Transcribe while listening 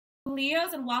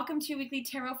Leos, and welcome to your weekly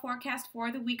tarot forecast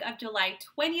for the week of July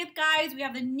 20th, guys. We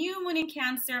have the new moon in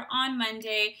Cancer on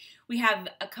Monday. We have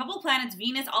a couple planets,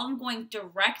 Venus, all of them going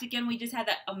direct again. We just had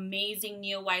that amazing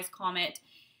Neowise comet.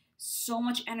 So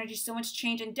much energy, so much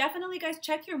change, and definitely, guys,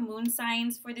 check your moon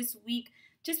signs for this week.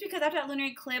 Just because after that lunar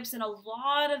eclipse and a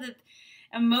lot of the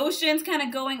emotions kind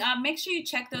of going up, make sure you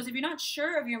check those. If you're not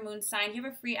sure of your moon sign, you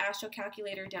have a free astro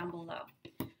calculator down below.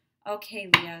 Okay,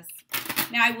 Leos.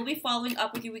 Now, I will be following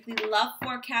up with your weekly love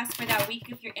forecast for that week.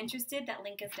 If you're interested, that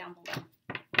link is down below.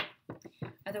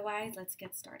 Otherwise, let's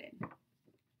get started.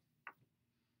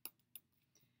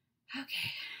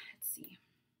 Okay, let's see.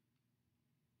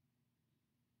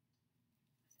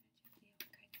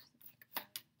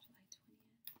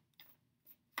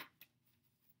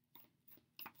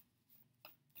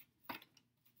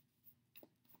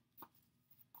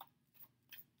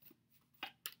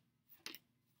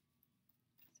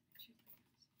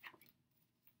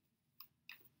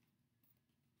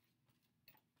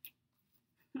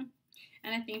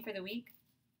 And a theme for the week?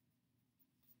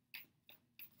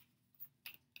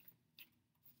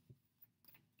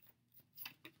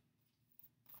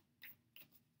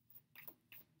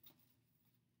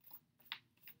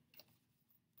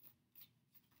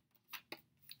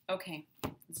 Okay,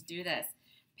 let's do this.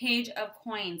 Page of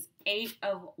Coins, 8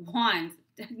 of Wands,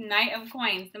 Knight of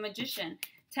Coins, the Magician,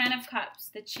 10 of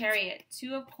Cups, the Chariot,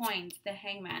 2 of Coins, the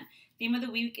Hangman. Theme of the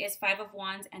week is 5 of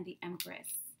Wands and the Empress.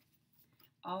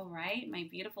 All right, my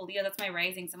beautiful Leo, that's my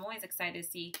rising. So I'm always excited to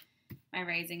see my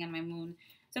rising and my moon.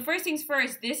 So first things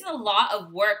first, this is a lot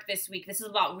of work this week. This is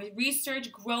about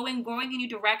research, growing in new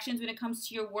directions when it comes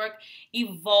to your work,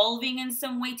 evolving in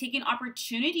some way, taking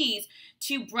opportunities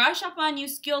to brush up on new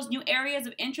skills, new areas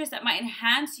of interest that might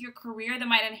enhance your career, that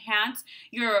might enhance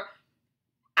your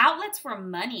outlets for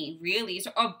money, really, so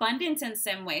abundance in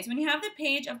some ways. When you have the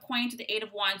Page of Coins to the 8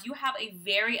 of Wands, you have a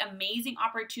very amazing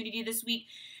opportunity this week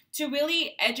to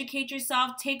really educate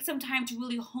yourself, take some time to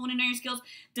really hone in on your skills,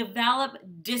 develop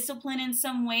discipline in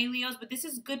some way, Leos. But this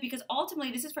is good because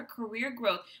ultimately this is for career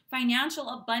growth, financial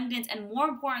abundance, and more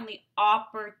importantly,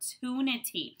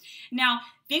 opportunity. Now,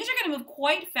 things are going to move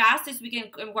quite fast this week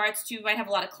in regards to you might have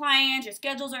a lot of clients, your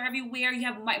schedules are everywhere, you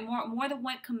have more than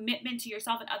one commitment to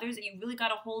yourself and others that you really got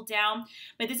to hold down.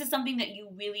 But this is something that you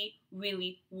really,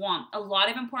 really want. A lot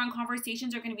of important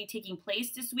conversations are going to be taking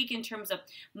place this week in terms of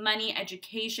money,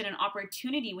 education, and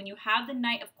opportunity. When you have the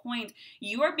Knight of Coins,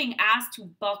 you are being asked to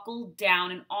buckle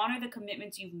down and honor the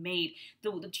commitments you've made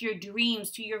to your dreams,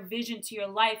 to your vision, to your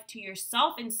life, to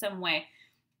yourself in some way.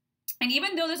 And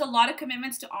even though there's a lot of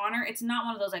commitments to honor, it's not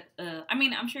one of those like, I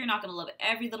mean, I'm sure you're not going to love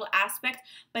every little aspect,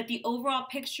 but the overall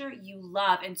picture you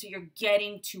love. And so you're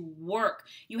getting to work.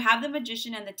 You have the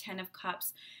Magician and the 10 of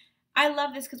Cups. I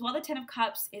love this because while the 10 of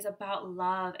Cups is about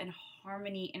love and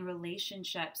harmony in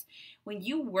relationships, when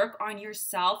you work on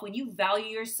yourself, when you value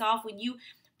yourself, when you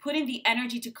put in the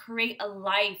energy to create a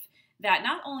life that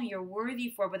not only you're worthy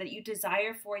for, but that you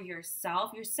desire for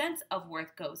yourself, your sense of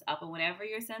worth goes up. And whenever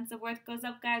your sense of worth goes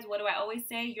up, guys, what do I always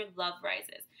say? Your love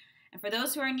rises. And for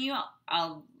those who are new,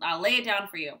 I'll lay it down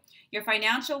for you. Your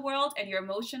financial world and your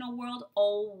emotional world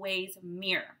always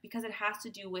mirror because it has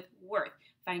to do with worth,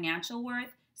 financial worth,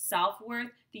 self-worth.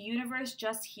 The universe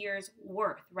just hears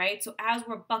worth, right? So as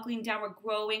we're buckling down, we're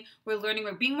growing, we're learning,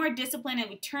 we're being more disciplined, and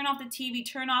we turn off the TV,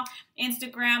 turn off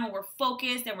Instagram, and we're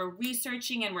focused, and we're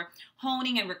researching, and we're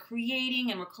honing, and we're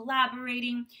creating, and we're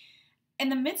collaborating. In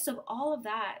the midst of all of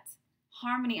that,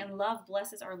 harmony and love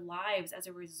blesses our lives as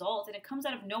a result, and it comes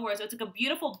out of nowhere. So it's like a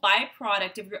beautiful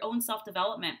byproduct of your own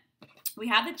self-development. We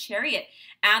have the Chariot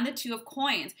and the 2 of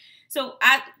Coins. So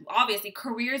obviously,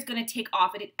 career is going to take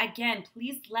off. And again,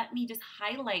 please let me just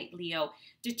highlight, Leo,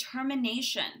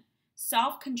 determination,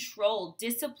 self-control,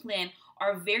 discipline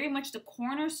are very much the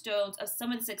cornerstones of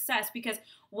some of the success, because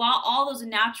while all those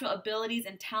natural abilities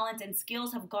and talents and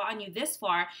skills have gotten you this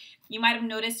far, you might have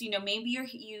noticed, maybe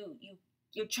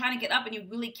you're trying to get up and you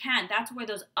really can't. That's where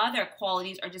those other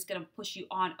qualities are just going to push you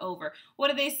on over.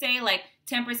 What do they say? Like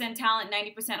 10% talent,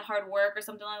 90% hard work or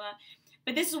something like that.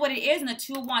 But this is what it is in the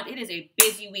 2 of Wands. It is a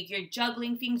busy week. You're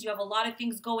juggling things. You have a lot of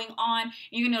things going on. And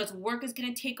you're going to notice work is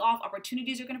going to take off.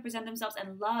 Opportunities are going to present themselves.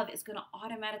 And love is going to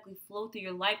automatically flow through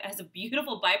your life as a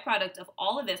beautiful byproduct of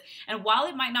all of this. And while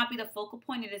it might not be the focal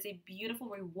point, it is a beautiful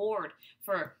reward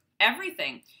for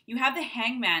everything. You have the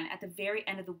Hangman at the very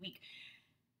end of the week.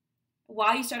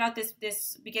 While you start out this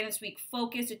beginning of this week,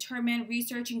 focused, determined,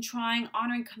 researching, trying,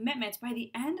 honoring commitments, by the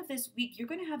end of this week, you're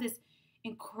going to have this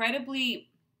incredibly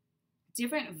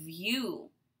different view,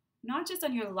 not just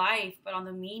on your life, but on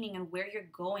the meaning and where you're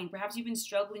going. Perhaps you've been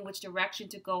struggling which direction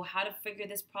to go, how to figure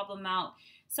this problem out.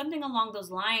 something along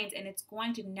those lines, and it's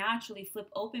going to naturally flip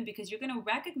open because you're going to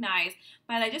recognize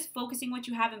by like just focusing what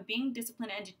you have and being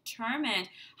disciplined and determined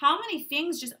how many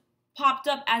things just popped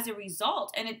up as a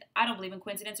result. And I don't believe in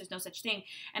coincidence. There's no such thing.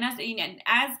 And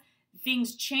as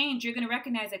things change, you're going to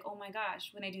recognize like, oh my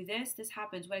gosh, when I do this, this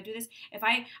happens. When I do this, if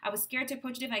I was scared to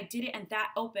approach it and I did it and that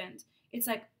opened, it's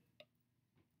like,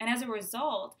 and as a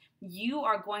result, you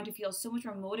are going to feel so much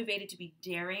more motivated to be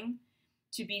daring,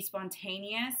 to be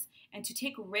spontaneous, and to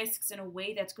take risks in a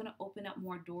way that's going to open up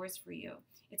more doors for you.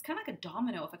 It's kind of like a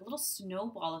domino effect, a little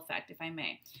snowball effect, if I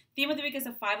may. Theme of the week is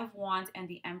the Five of Wands and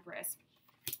the Empress.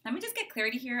 Let me just get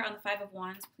clarity here on the Five of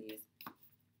Wands, please.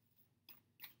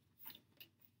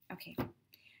 Okay.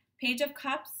 Page of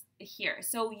Cups here.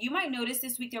 So you might notice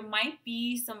this week there might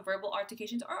be some verbal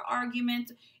altercations or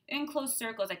arguments in close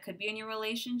circles. That could be in your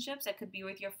relationships. That could be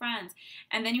with your friends.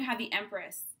 And then you have the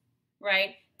Empress,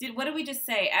 right? What did we just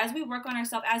say? As we work on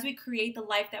ourselves, as we create the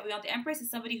life that we want, the Empress is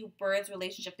somebody who births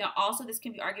relationship. Now, also, this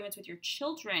can be arguments with your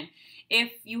children.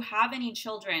 If you have any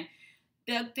children,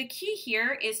 the key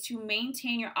here is to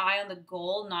maintain your eye on the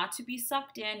goal, not to be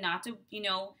sucked in, not to,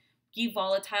 be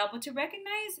volatile, but to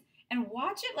recognize and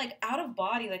watch it like out of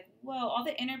body, like, whoa, all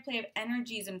the interplay of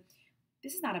energies, and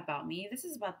this is not about me. This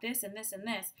is about this and this and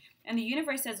this. And the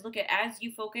universe says, look, as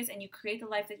you focus and you create the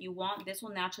life that you want, this will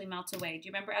naturally melt away. Do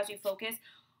you remember as you focus,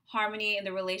 harmony in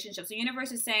the relationship? So the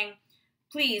universe is saying,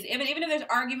 please, even if there's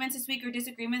arguments this week or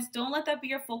disagreements, don't let that be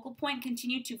your focal point.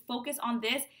 Continue to focus on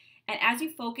this. And as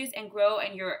you focus and grow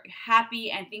and you're happy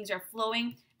and things are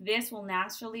flowing, this will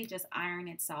naturally just iron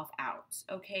itself out.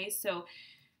 Okay, so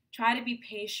try to be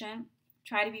patient.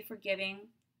 Try to be forgiving.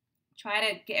 Try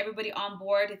to get everybody on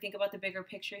board to think about the bigger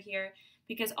picture here,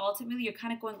 because ultimately you're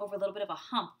kind of going over a little bit of a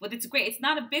hump. But it's great. It's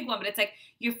not a big one, but it's like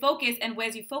you're focused, and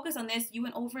as you focus on this, you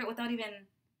went over it without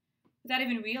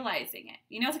even realizing it.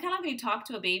 It's kind of like when you talk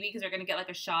to a baby because they're going to get like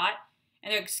a shot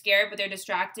and they're scared, but they're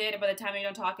distracted. And by the time you're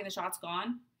done talking, the shot's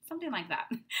gone. Something like that.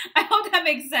 I hope that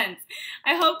makes sense.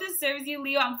 I hope this serves you,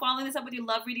 Leo. I'm following this up with your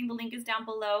love reading. The link is down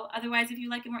below. Otherwise, if you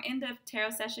like a more in-depth tarot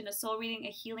session, a soul reading,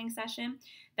 a healing session,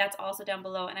 that's also down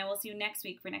below. And I will see you next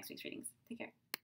week for next week's readings. Take care.